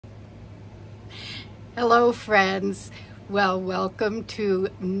Hello friends, well welcome to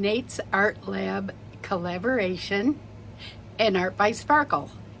Nate's Art Lab collaboration and Art by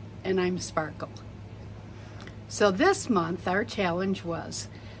Sparkle, and I'm Sparkle. So this month our challenge was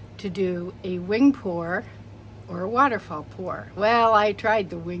to do a wing pour or a waterfall pour. Well, I tried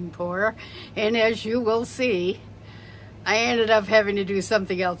the wing pour, and as you will see, I ended up having to do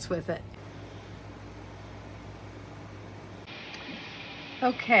something else with it.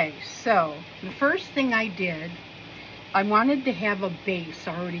 Okay, so the first thing I did, I wanted to have a base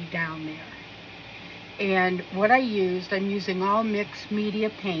already down there. And what I'm using all mixed media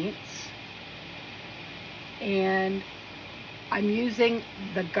paints. And I'm using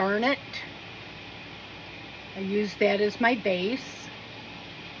the Garnet. I use that as my base.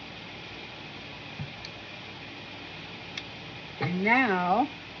 And now,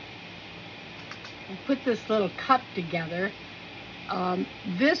 I put this little cup together.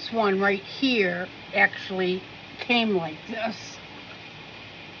 This one right here actually came like this,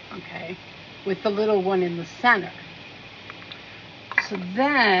 okay, with the little one in the center. So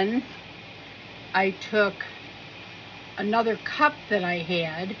then I took another cup that I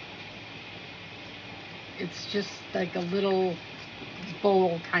had. It's just like a little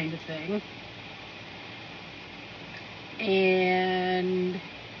bowl kind of thing. And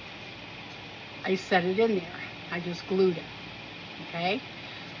I set it in there. I just glued it. Okay,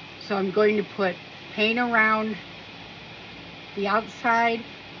 so I'm going to put paint around the outside,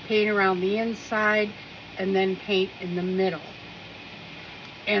 paint around the inside, and then paint in the middle.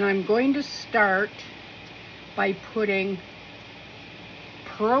 And I'm going to start by putting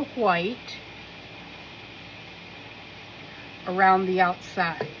pearl white around the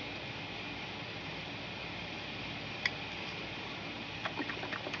outside.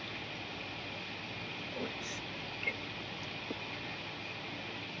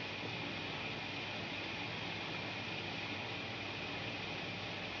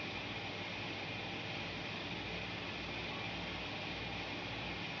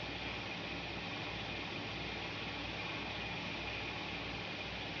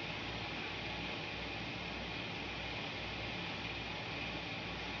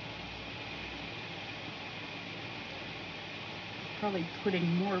 Probably putting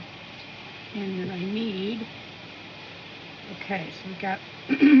more in than I need. Okay, so we've got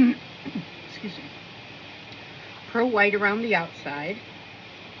excuse me, pearl white around the outside.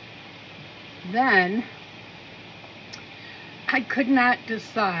 Then I could not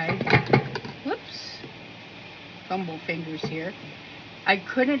decide, whoops, fumble fingers here. I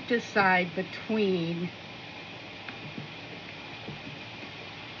couldn't decide between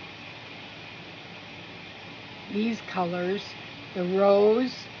these colors, the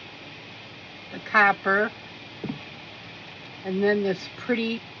rose, the copper, and then this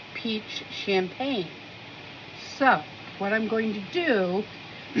pretty peach champagne. So what I'm going to do,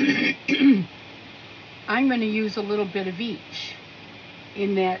 I'm going to use a little bit of each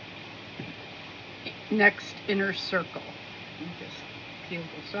in that next inner circle. Let me just peel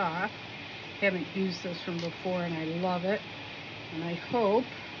this off. Haven't used this one before and I love it, and I hope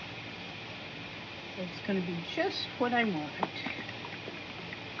it's going to be just what I want.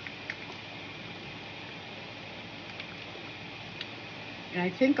 And I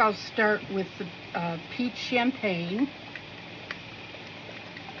think I'll start with the peach champagne.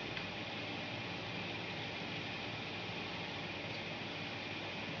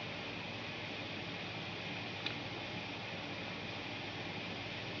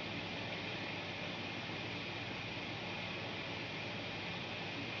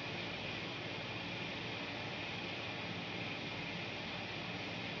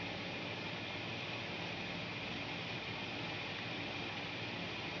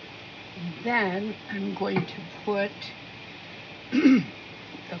 Then I'm going to put the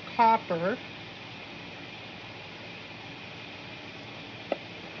copper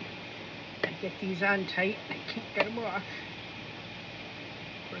I get these on tight. I can't get them off.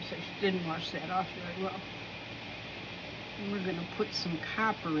 Of course, I didn't wash that off very well. And we're going to put some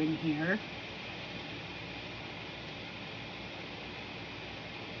copper in here.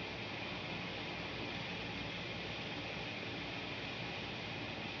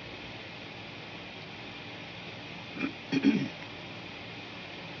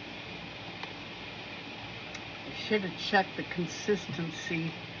 I should have checked the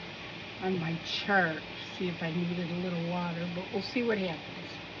consistency on my chart to see if I needed a little water, but we'll see what happens.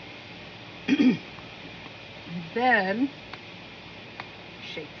 And then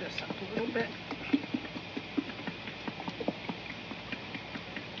shake this up a little bit.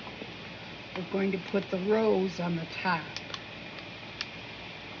 We're going to put the rose on the top.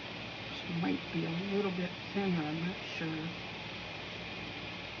 Might be a little bit thinner, I'm not sure.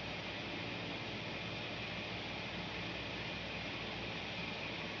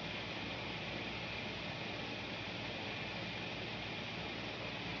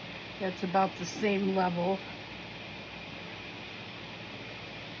 That's about the same level.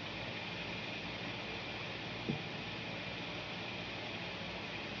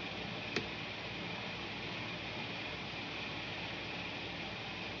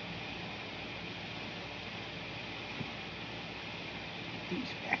 These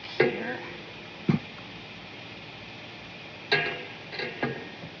back here.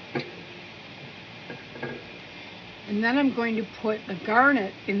 And then I'm going to put the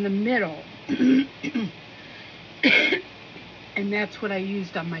garnet in the middle. And that's what I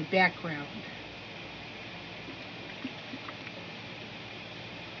used on my background.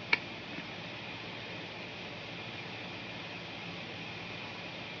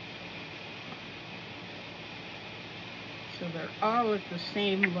 So they're all at the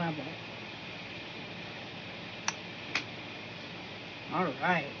same level. All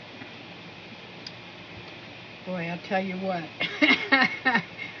right. Boy, I'll tell you what.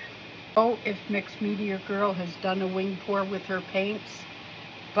 Oh, if Mixed Meteor Girl has done a wing pour with her paints,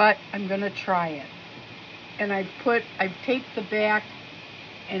 but I'm gonna try it. And I've taped the back,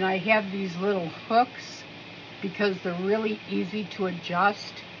 and I have these little hooks because they're really easy to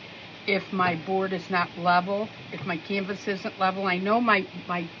adjust if my board is not level, if my canvas isn't level. I know my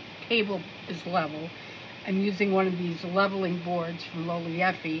table is level. I'm using one of these leveling boards from Loli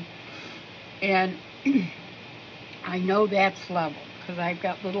Effie, and I know that's level because I've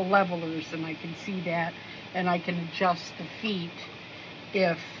got little levelers and I can see that, and I can adjust the feet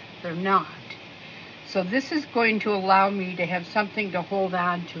if they're not. So this is going to allow me to have something to hold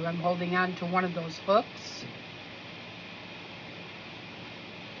on to. I'm holding on to one of those hooks.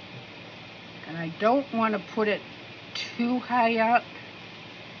 And I don't want to put it too high up.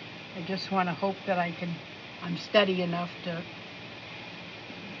 I just want to hope that I'm steady enough to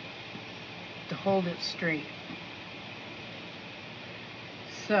hold it straight.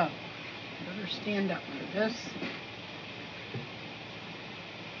 So, I better stand up for this.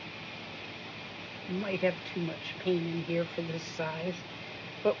 I might have too much paint in here for this size,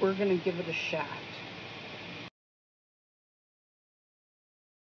 but we're going to give it a shot.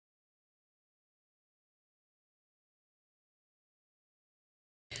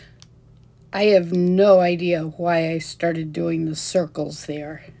 I have no idea why I started doing the circles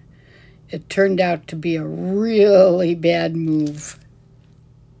there. It turned out to be a really bad move.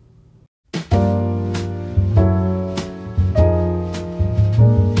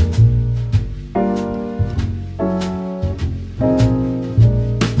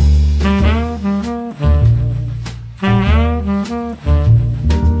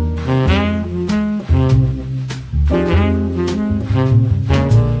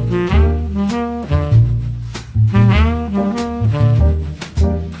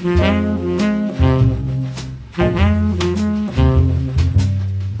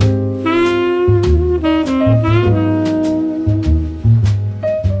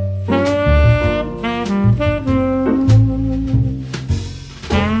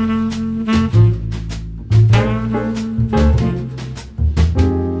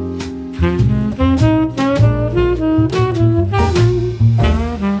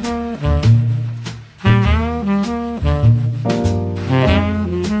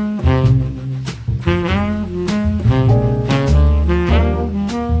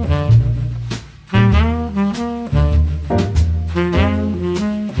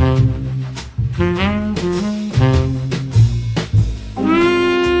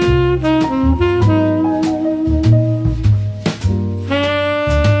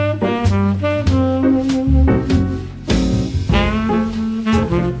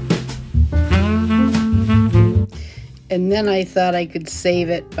 And then I thought I could save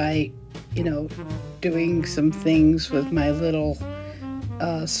it by, doing some things with my little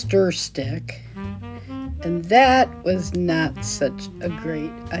stir stick. And that was not such a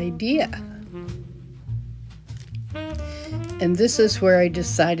great idea. And this is where I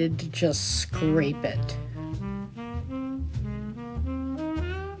decided to just scrape it.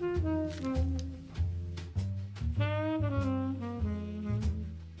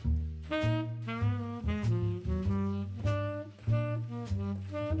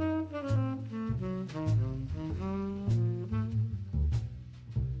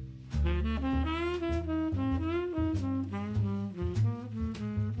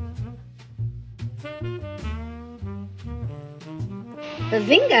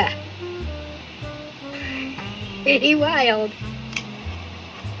 Bazinga! Pretty wild.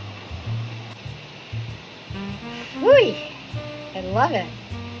 Whee! I love it.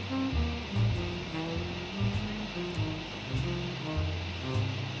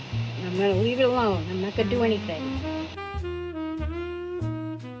 I'm going to leave it alone. I'm not going to do anything.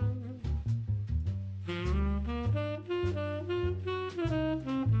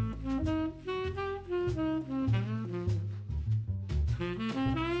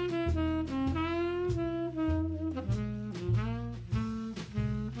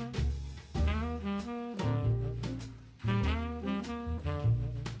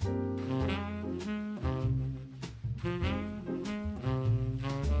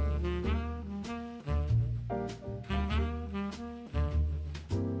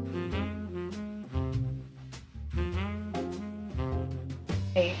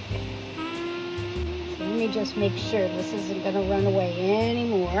 Okay. So let me just make sure this isn't going to run away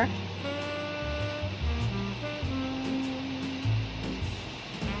anymore.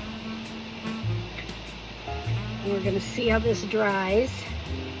 And we're going to see how this dries.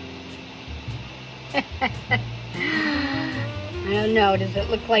 I don't know, does it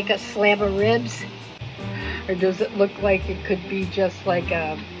look like a slab of ribs? Or does it look like it could be just like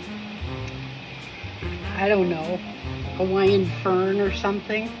a, I don't know, Hawaiian fern or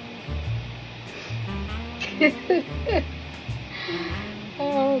something?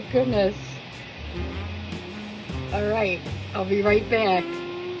 Oh goodness. All right, I'll be right back.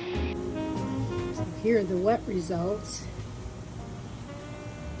 So here are the wet results.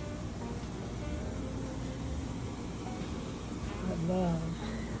 I love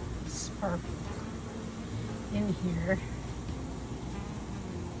sparkle in here.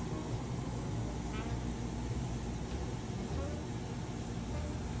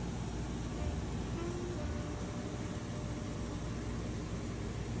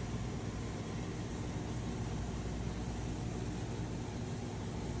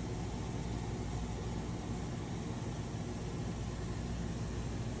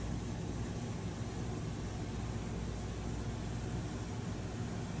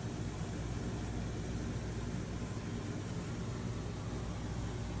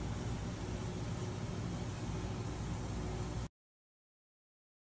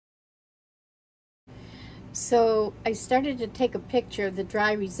 So I started to take a picture of the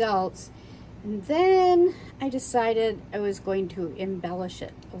dry results, and then I decided I was going to embellish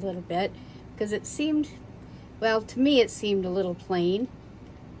it a little bit because it seemed, well, to me it seemed a little plain.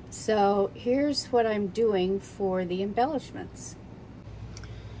 So here's what I'm doing for the embellishments.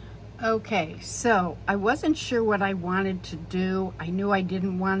 Okay, so I wasn't sure what I wanted to do. I knew I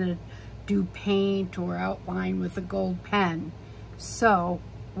didn't want to do paint or outline with a gold pen. So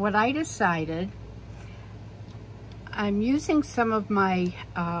what I decided, I'm using some of my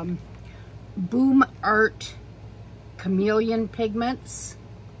Boom Art Chameleon pigments.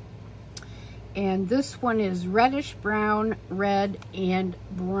 And this one is reddish brown, red, and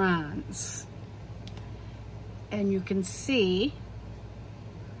bronze. And you can see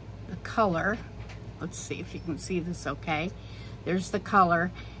the color. Let's see if you can see this okay. There's the color.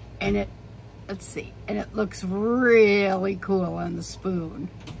 And it, let's see, and it looks really cool on the spoon.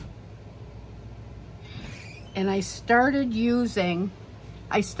 And I started doing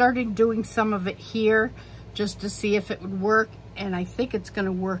some of it here just to see if it would work, and I think it's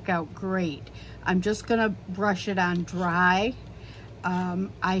gonna work out great. I'm just gonna brush it on dry.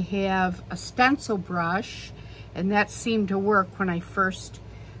 I have a stencil brush, and that seemed to work when I first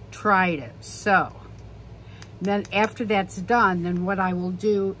tried it. So then after that's done, then what I will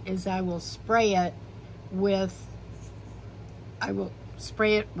do is I will spray it with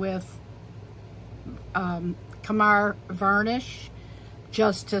Camar varnish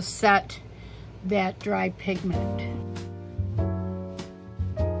just to set that dry pigment.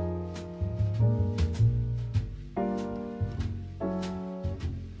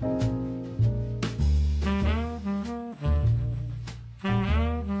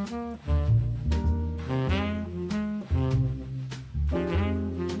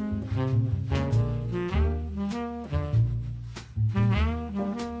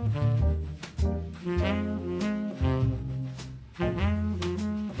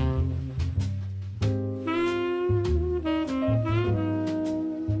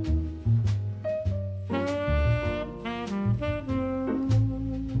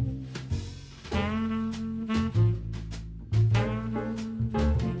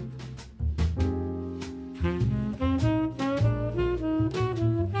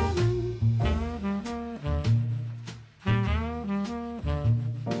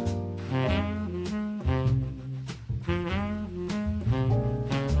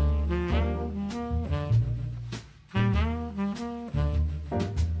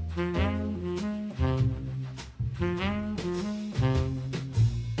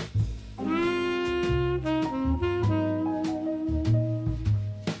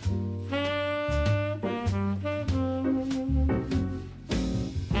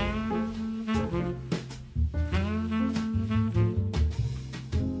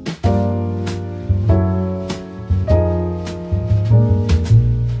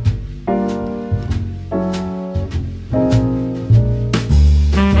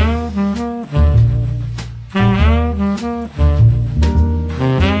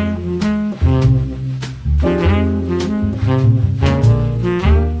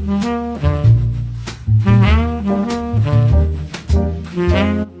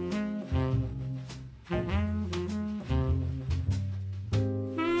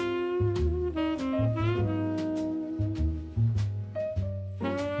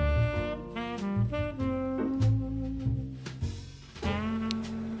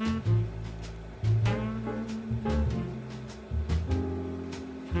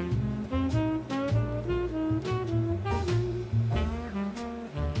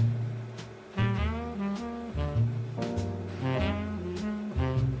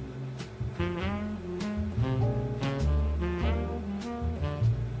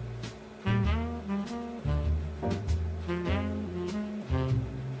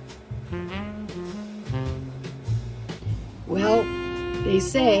 They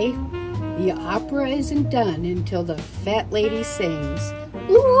say the opera isn't done until the fat lady sings.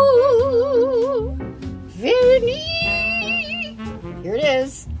 Ooh, Vinny! Here it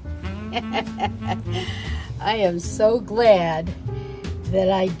is. I am so glad that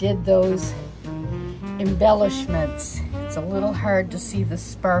I did those embellishments. It's a little hard to see the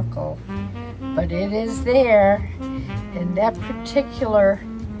sparkle, but it is there. And that particular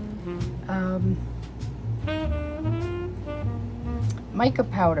mica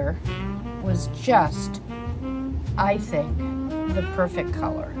powder was just, I think, the perfect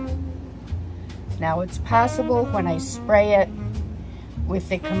color. Now it's possible when I spray it with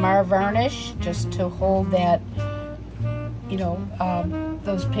the Camar varnish just to hold that, you know,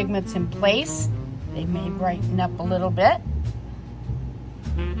 those pigments in place, they may brighten up a little bit.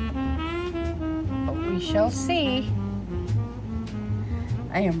 But we shall see.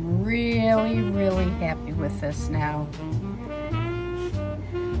 I am really, really happy with this now.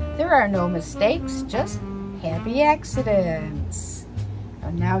 There are no mistakes, just happy accidents.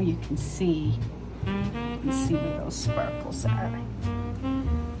 And now you can see where those sparkles are.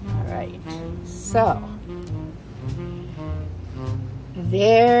 All right, so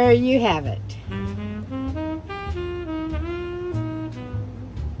there you have it.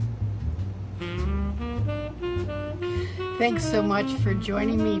 Thanks so much for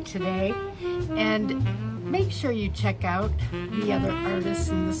joining me today, and make sure you check out the other artists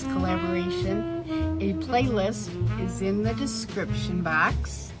in this collaboration. A playlist is in the description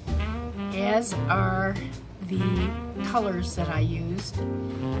box, as are the colors that I used,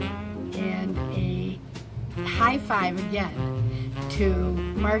 and a high five again to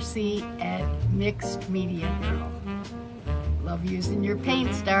Marcy at Mixed Media Girl. Love using your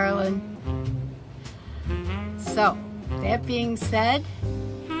paints, darling. So, that being said,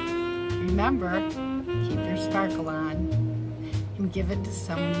 remember, keep your sparkle on and give it to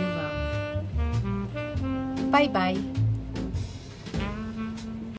someone you love. Bye-bye.